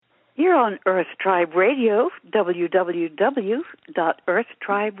You're on Earth Tribe Radio,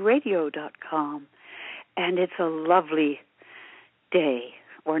 www.earthtriberadio.com. And it's a lovely day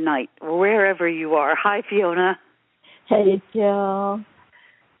or night, wherever you are. Hi, Fiona. Hey, Jill.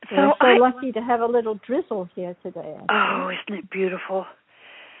 We're so lucky to have a little drizzle here today. Oh, isn't it beautiful?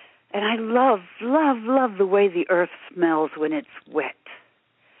 And I love the way the earth smells when it's wet.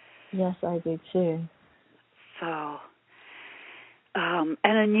 Yes, I do too. So, and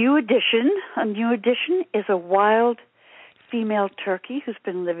a new addition is a wild female turkey who's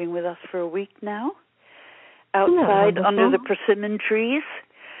been living with us for a week now, outside under the persimmon trees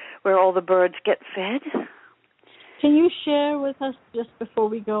where all the birds get fed. Can you share with us, just before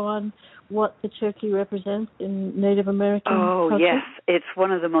we go on, what the turkey represents in Native American culture? Yes. It's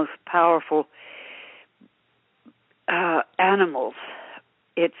one of the most powerful animals.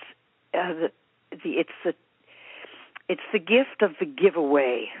 It's the gift of the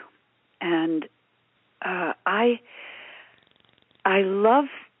giveaway. And I love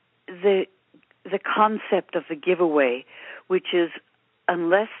the concept of the giveaway, which is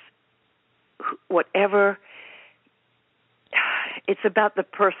unless whatever... It's about the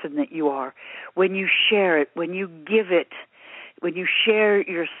person that you are. When you share it, when you give it, when you share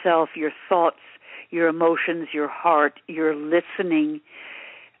yourself, your thoughts, your emotions, your heart, your listening,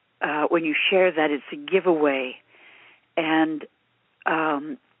 when you share that, it's a giveaway. And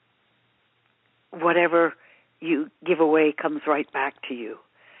whatever you give away comes right back to you.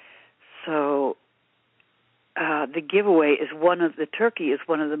 So the giveaway is the turkey is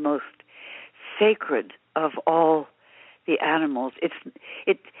one of the most sacred of all the animals.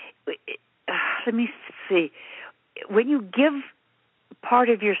 Let me see. When you give part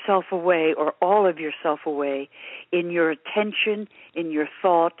of yourself away or all of yourself away in your attention, in your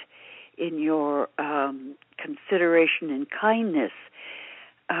thought, in your consideration and kindness,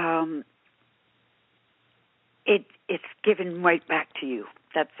 it's given right back to you.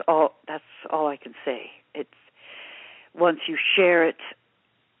 That's all I can say. It's once you share it,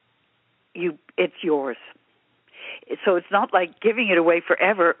 it's yours. So it's not like giving it away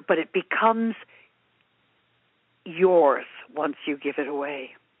forever, but it becomes yours once you give it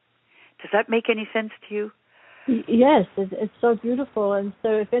away. Does that make any sense to you? Yes, it's so beautiful. And so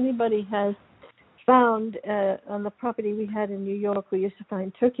if anybody has found on the property we had in New York, we used to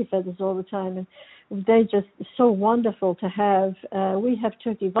find turkey feathers all the time, and they're just so wonderful to have. We have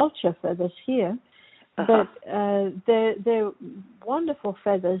turkey vulture feathers here. But they're wonderful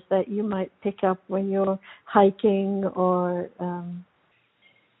feathers that you might pick up when you're hiking, or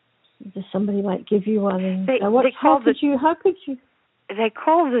somebody might give you one. And, how could you? They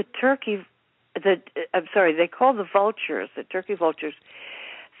call the turkey. They call the vultures, the turkey vultures.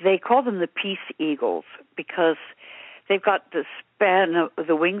 They call them the peace eagles because they've got the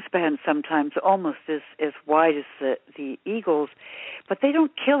wingspan sometimes almost as wide as the eagles, but they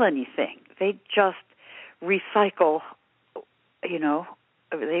don't kill anything. They just recycle,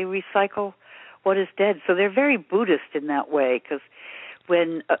 they recycle what is dead. So they're very Buddhist in that way, because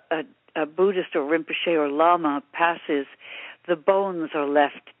when a Buddhist or Rinpoche or Lama passes, the bones are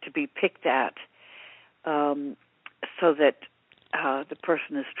left to be picked at, so that the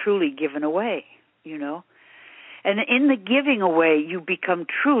person is truly given away, And in the giving away, you become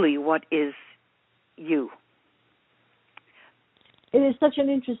truly what is you. It is such an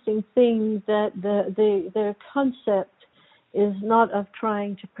interesting thing that the concept is not of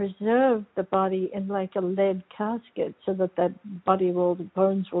trying to preserve the body in like a lead casket so that the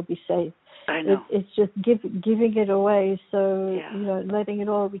bones will be safe. I know. It's just giving it away, so letting it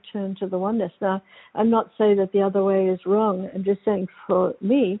all return to the oneness. Now, I'm not saying that the other way is wrong. I'm just saying for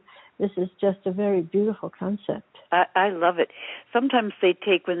me, this is just a very beautiful concept. I love it. Sometimes they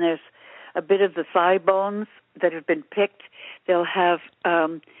take, when there's a bit of the thigh bones that have been picked, they'll have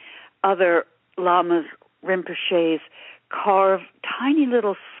other lamas, Rinpoches, carve tiny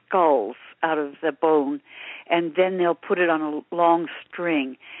little skulls out of the bone, and then they'll put it on a long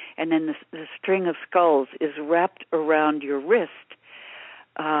string, and then the string of skulls is wrapped around your wrist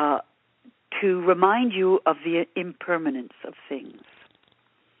to remind you of the impermanence of things.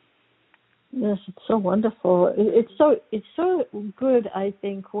 Yes, it's so wonderful. It's so good, I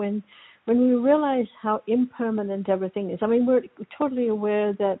think, when we realize how impermanent everything is. I mean, we're totally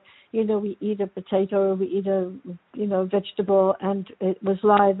aware that, we eat a potato, we eat a, vegetable, and it was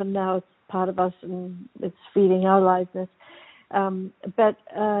live, and now it's part of us, and it's feeding our liveness. But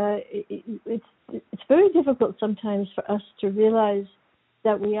it's very difficult sometimes for us to realize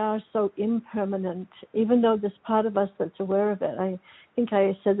that we are so impermanent, even though there's part of us that's aware of it. I think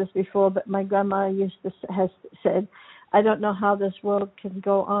I said this before, but my grandma has said, I don't know how this world can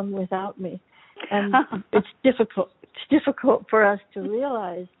go on without me. And it's difficult. It's difficult for us to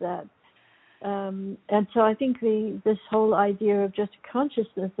realize that. And so I think this whole idea of just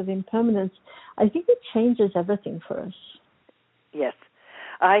consciousness of impermanence, I think it changes everything for us. Yes.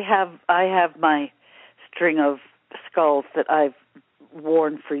 I have my string of skulls that I've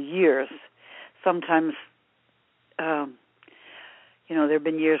worn for years. Sometimes, there have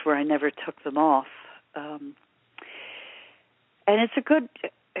been years where I never took them off. And to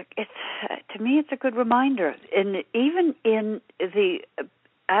me, it's a good reminder. And even in the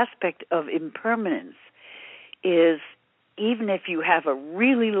aspect of impermanence is, even if you have a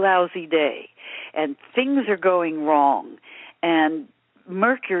really lousy day and things are going wrong and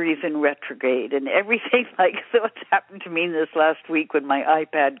Mercury's in retrograde and everything like what's happened to me this last week when my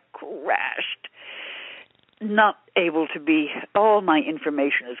iPad crashed, not able to be, all my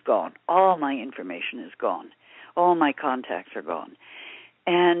information is gone. All my information is gone. All my contacts are gone.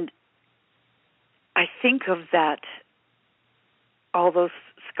 And I think of that, all those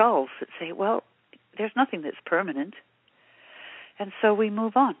skulls that say, well, there's nothing that's permanent. And so we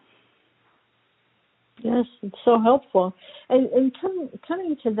move on. Yes, it's so helpful. And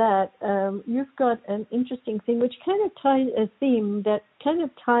coming to that, you've got an interesting thing which kind of ties a theme that kind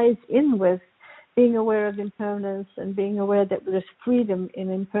of ties in with being aware of impermanence and being aware that there's freedom in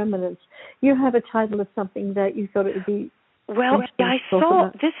impermanence. You have a title of something that you thought it would be. Well, I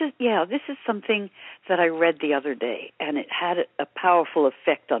saw this is something that I read the other day, and it had a powerful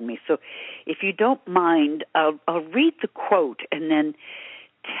effect on me. So, if you don't mind, I'll read the quote and then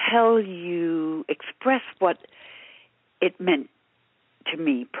express what it meant to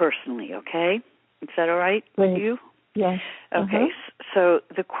me personally. Okay, is that all right with you? Yes. Okay. So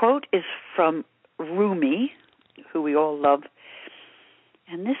the quote is from Rumi, who we all love,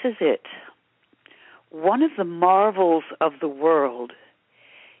 and this is it. One of the marvels of the world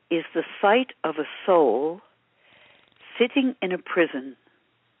is the sight of a soul sitting in a prison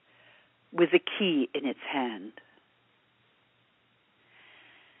with a key in its hand.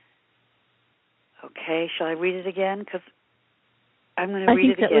 Okay, shall I read it again? Because I'm going to read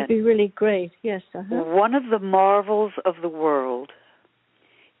it again. I think that would be really great. Yes. One of the marvels of the world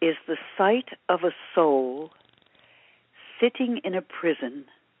is the sight of a soul sitting in a prison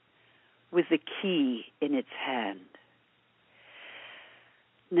with the key in its hand.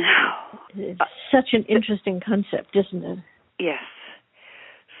 Now, it's such an interesting concept, isn't it? Yes.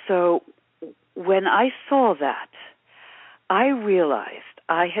 So when I saw that, I realized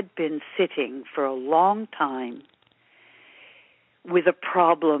I had been sitting for a long time with a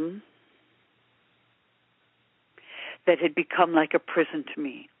problem that had become like a prison to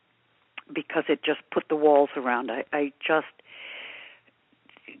me because it just put the walls around. I just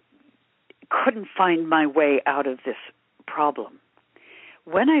couldn't find my way out of this problem.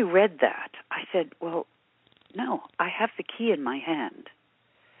 When I read that, I said, well, no, I have the key in my hand.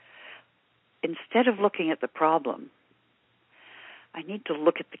 Instead of looking at the problem, I need to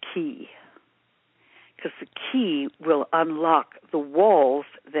look at the key, because the key will unlock the walls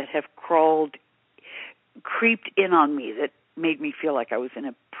that have creeped in on me, that made me feel like I was in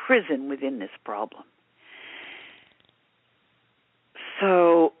a prison within this problem.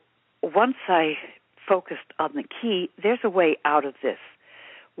 So once I focused on the key, there's a way out of this.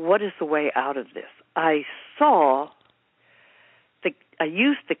 What is the way out of this? I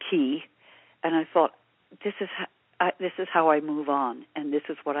used the key, and I thought, this is how I move on, and this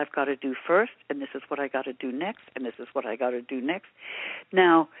is what I've got to do first, and this is what I got to do next, and this is what I got to do next.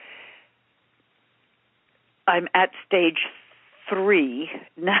 Now, I'm at stage 3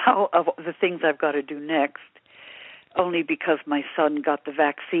 now of the things I've got to do next, only because my son got the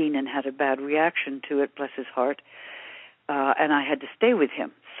vaccine and had a bad reaction to it, bless his heart, and I had to stay with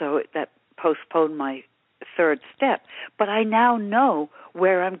him. So that postponed my 3rd step. But I now know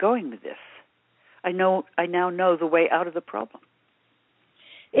where I'm going with this. I now know the way out of the problem.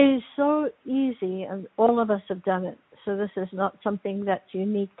 It is so easy, and all of us have done it. So this is not something that's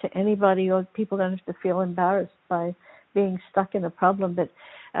unique to anybody, or people don't have to feel embarrassed by being stuck in a problem. But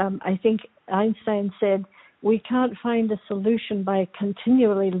I think Einstein said, we can't find a solution by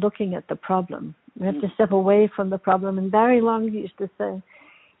continually looking at the problem. We have to step away from the problem. And Barry Long used to say,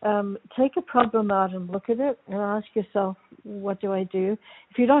 take a problem out and look at it and ask yourself, what do I do?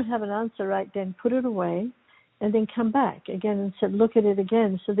 If you don't have an answer right then, put it away and then come back again and say, look at it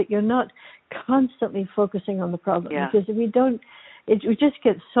again, so that you're not constantly focusing on the problem. Yeah. Because if we don't, we just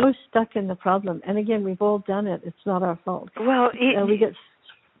get so stuck in the problem. And again, we've all done it. It's not our fault. Well,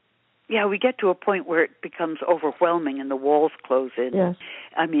 Yeah, we get to a point where it becomes overwhelming and the walls close in. Yes.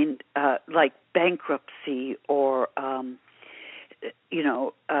 I mean, like bankruptcy or,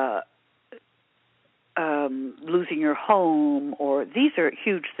 losing your home, or these are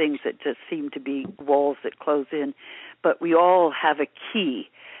huge things that just seem to be walls that close in. But we all have a key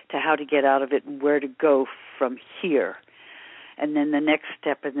to how to get out of it and where to go from here. And then the next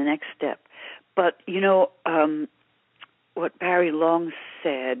step and the next step. But, what Barry Long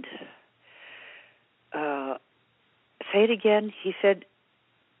said, say it again. He said,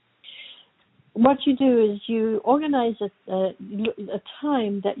 what you do is you organize a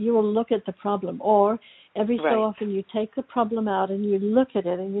time that you will look at the problem, or every so often you take the problem out and you look at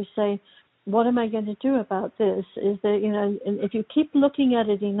it and you say, what am I going to do about this? Is there, and if you keep looking at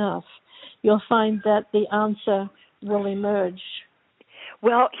it enough, you'll find that the answer will emerge.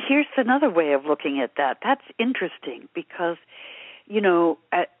 Well, here's another way of looking at that. That's interesting because,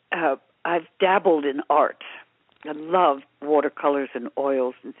 I've dabbled in art. I love watercolors and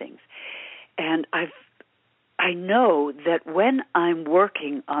oils and things. And I know that when I'm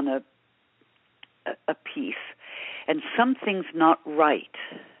working on a piece and something's not right,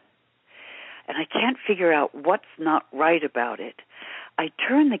 and I can't figure out what's not right about it, I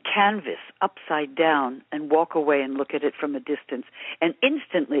turn the canvas upside down and walk away and look at it from a distance, and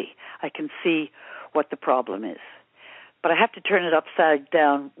instantly I can see what the problem is. But I have to turn it upside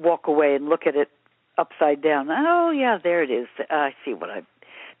down, walk away, and look at it upside down. Oh, yeah, there it is. I see what I've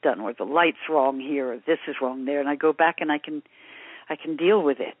done, or the light's wrong here, or this is wrong there, and I go back and I can deal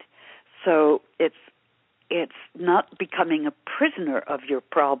with it. So it's not becoming a prisoner of your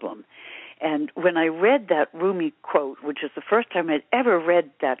problem. And when I read that Rumi quote, which is the first time I'd ever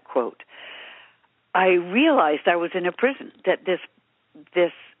read that quote, I realized I was in a prison, that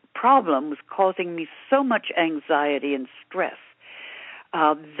this problem was causing me so much anxiety and stress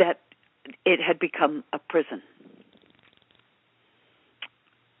that it had become a prison.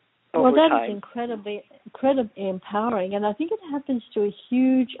 Well, that is incredibly empowering, and I think it happens to a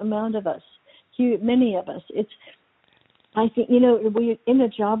huge amount of us, many of us. I think, we're in a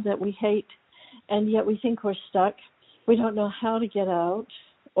job that we hate, and yet we think we're stuck. We don't know how to get out,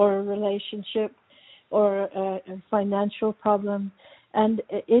 or a relationship, or a financial problem. And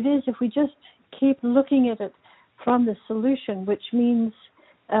it is, if we just keep looking at it from the solution, which means,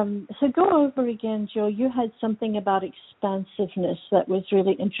 so go over again, Joe. You had something about expansiveness that was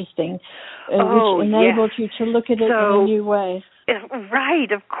really interesting, which enabled you to look at it in a new way.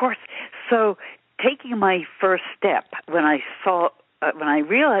 Right, of course. So taking my first step, when I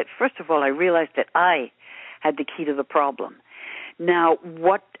realized, first of all, I realized that I had the key to the problem. Now,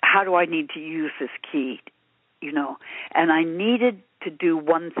 how do I need to use this key? And I needed to do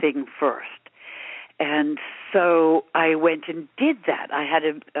one thing first. And so I went and did that. I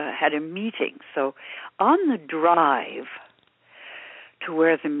had a meeting. So on the drive to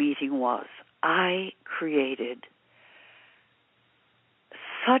where the meeting was, I created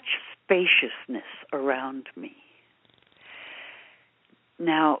such spaciousness around me.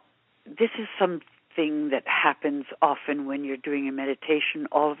 Now, this is something that happens often when you're doing a meditation.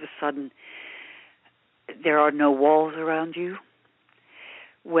 All of a sudden, there are no walls around you.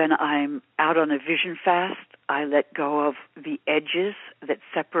 When I'm out on a vision fast, I let go of the edges that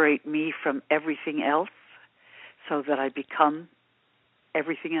separate me from everything else so that I become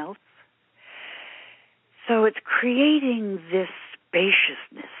everything else. So it's creating this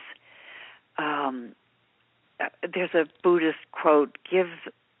spaciousness. There's a Buddhist quote, give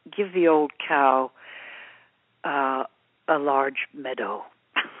the old cow a large meadow.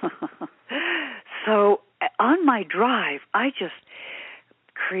 So on my drive, I just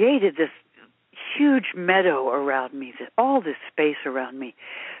created this huge meadow around me, all this space around me.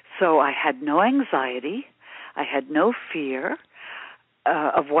 So I had no anxiety. I had no fear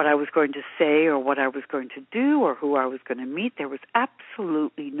of what I was going to say or what I was going to do or who I was going to meet. There was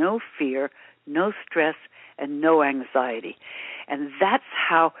absolutely no fear, no stress, and no anxiety. And that's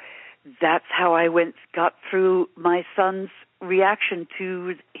how I got through my son's reaction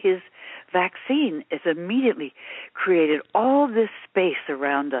to his vaccine. Is immediately created all this space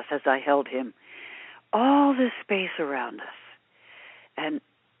around us as I held him, all this space around us, and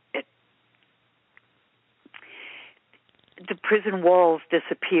the prison walls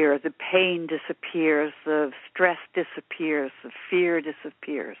disappear, the pain disappears, the stress disappears, the fear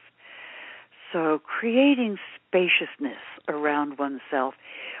disappears. So creating spaciousness around oneself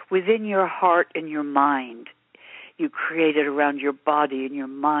within your heart and your mind, you create it around your body and your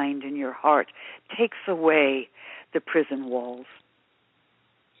mind and your heart, takes away the prison walls.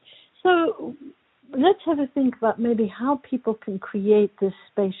 So let's have a think about maybe how people can create this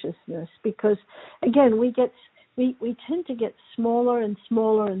spaciousness, because again we tend to get smaller and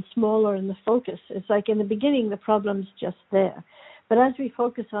smaller and smaller in the focus. It's like in the beginning the problem's just there, but as we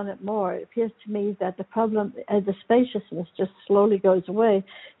focus on it more, it appears to me that the problem, the spaciousness just slowly goes away,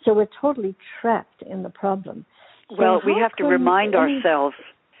 so we're totally trapped in the problem. Well, we have to remind ourselves.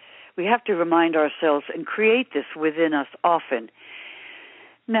 We have to remind ourselves and create this within us often.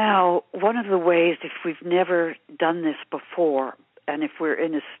 Now, one of the ways, if we've never done this before, and if we're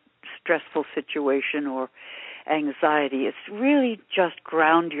in a stressful situation or anxiety, it's really just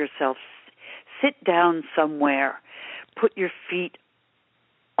ground yourself. Sit down somewhere. Put your feet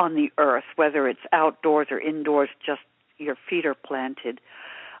on the earth, whether it's outdoors or indoors, just your feet are planted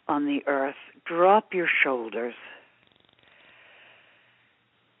on the earth. Drop your shoulders.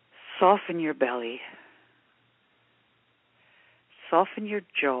 Soften your belly. Soften your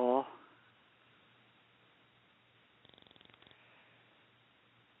jaw.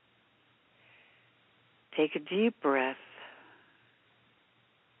 Take a deep breath.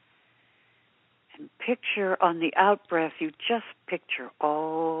 And picture on the out-breath, you just picture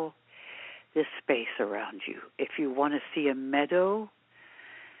all this space around you. If you want to see a meadow,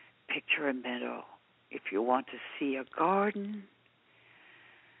 picture a meadow. If you want to see a garden,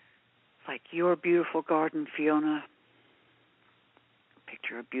 like your beautiful garden, Fiona,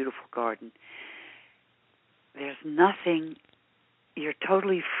 picture a beautiful garden. There's nothing, you're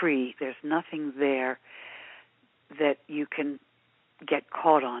totally free. There's nothing there that you can get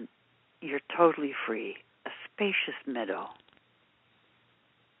caught on. You're totally free. A spacious meadow.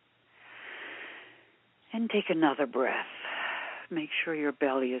 And take another breath. Make sure your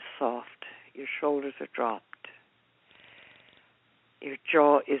belly is soft. Your shoulders are dropped. Your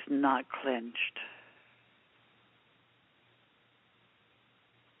jaw is not clenched.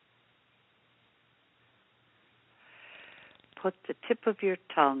 Put the tip of your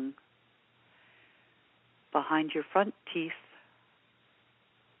tongue behind your front teeth,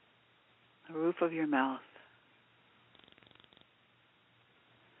 the roof of your mouth,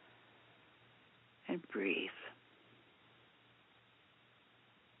 and breathe.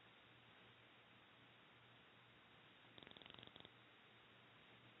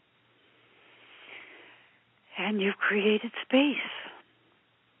 And you've created space.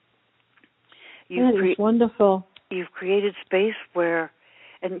 That is wonderful. You've created space where,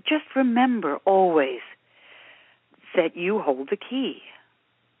 and just remember always that you hold the key.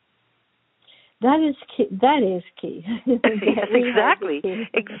 That is key. That is key. Yes, exactly.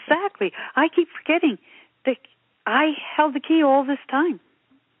 Exactly. I keep forgetting that I held the key all this time.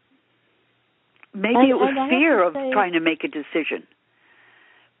 Maybe it was fear of trying to make a decision.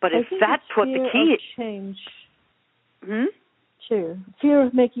 But if that's what the key is. Change. Hmm? Sure. Fear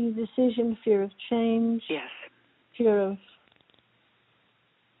of making a decision, fear of change. Yes. Fear of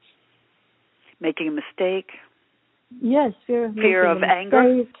making a mistake. Yes, fear of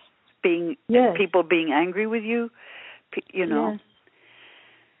anger, people being angry with you, you know. Yes.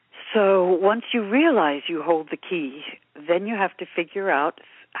 So once you realize you hold the key, then you have to figure out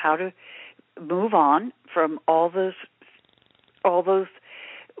how to move on from all those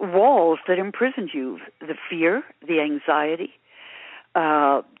walls that imprisoned you, the fear, the anxiety,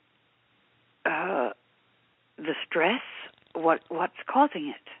 the stress. What's causing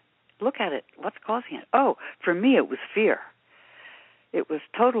it? Look at it. What's causing it? Oh, for me, it was fear. It was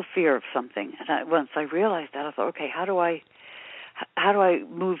total fear of something. And once I realized that, I thought, okay, how do I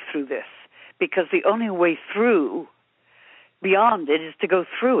move through this? Because the only way through, beyond it, is to go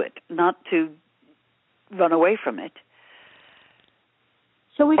through it, not to run away from it.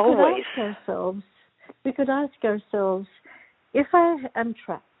 So we could ask ourselves, if I am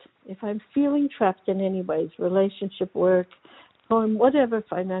trapped, if I'm feeling trapped in any ways, relationship, work, home, whatever,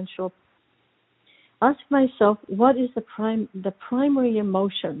 financial, ask myself, what is the primary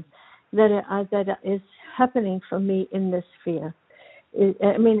emotion that is happening for me in this fear?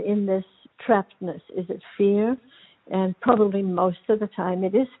 In this trappedness. Is it fear? And probably most of the time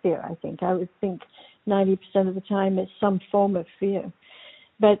it is fear, I think. I would think 90% of the time it's some form of fear.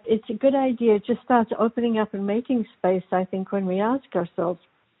 But it's a good idea to start opening up and making space, I think, when we ask ourselves,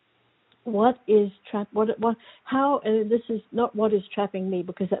 what is this is not what is trapping me,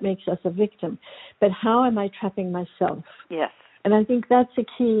 because that makes us a victim, but how am I trapping myself? Yes. And I think that's a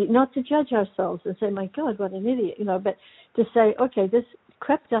key, not to judge ourselves and say, my God, what an idiot, but to say, okay, this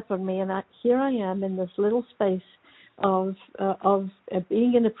crept up on me, and here I am in this little space of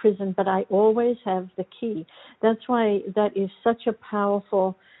being in a prison, but I always have the key. That's why that is such a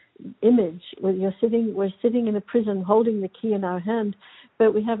powerful image. We're sitting in a prison holding the key in our hand,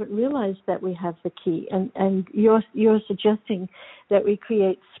 but we haven't realized that we have the key. And you're suggesting that we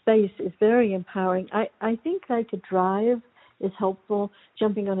create space is very empowering. I think like a drive is helpful,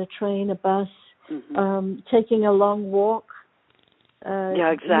 jumping on a train, a bus, taking a long walk.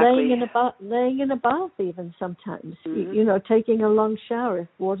 Yeah, exactly. Laying in a bath even sometimes. You know, taking a long shower if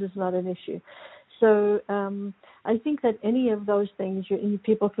water's not an issue. So I think that any of those things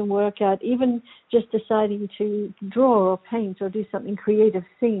people can work out, even just deciding to draw or paint or do something creative,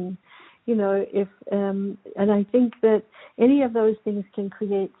 sing, you know, and I think that any of those things can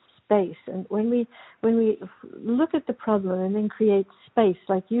create space. And when we look at the problem and then create space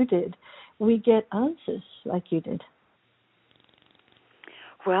like you did, we get answers like you did.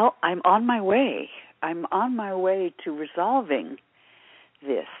 Well, I'm on my way. I'm on my way to resolving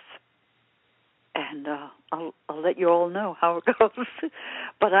this. And I'll let you all know how it goes.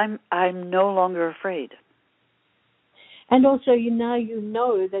 But I'm no longer afraid. And also, you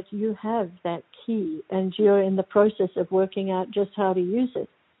know that you have that key, and you're in the process of working out just how to use it,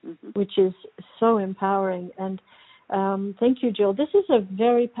 which is so empowering. And thank you, Jill. This is a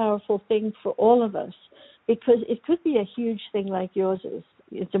very powerful thing for all of us, because it could be a huge thing like yours is.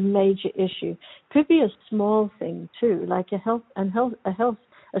 It's a major issue. It could be a small thing too, like a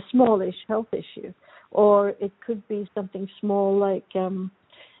smallish health issue, or it could be something small like,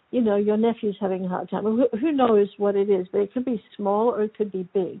 you know, your nephew's having a hard time. Who knows what it is, but it could be small or it could be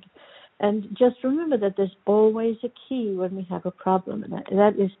big. And just remember that there's always a key when we have a problem, and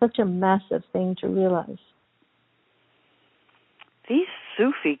that is such a massive thing to realize. These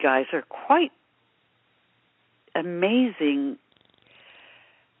Sufi guys are quite amazing.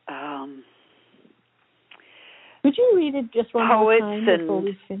 Could you read it just one more time before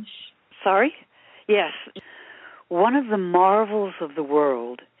we finish? Sorry? Yes. One of the marvels of the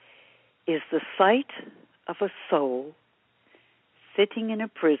world is the sight of a soul sitting in a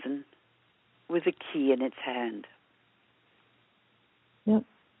prison with a key in its hand. Yep.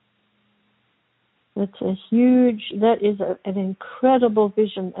 That is an incredible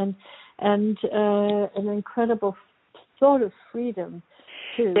vision and an incredible sort of freedom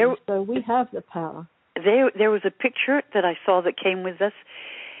too. So we have the power. There was a picture that I saw that came with this.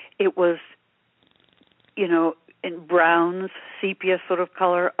 It was, you know, in browns, sepia sort of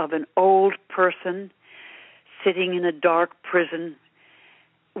color, of an old person sitting in a dark prison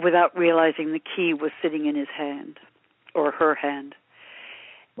without realizing the key was sitting in his hand or her hand.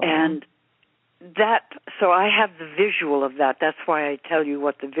 Wow. And so I have the visual of that. That's why I tell you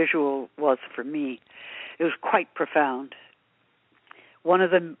what the visual was for me. It was quite profound. One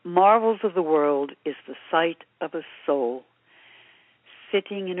of the marvels of the world is the sight of a soul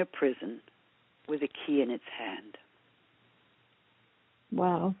sitting in a prison with a key in its hand.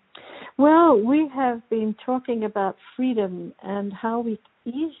 Wow. Well, we have been talking about freedom and how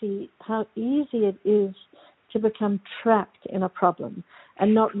easy it is to become trapped in a problem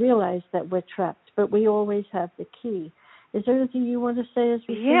and not realize that we're trapped, but we always have the key. Is there anything you want to say as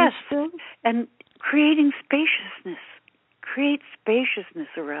we finish, Bill? And creating spaciousness. Create spaciousness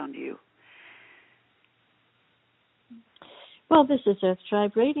around you. Well, this is Earth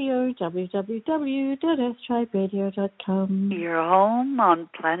Tribe Radio, www.earthtriberadio.com. Your home on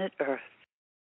planet Earth.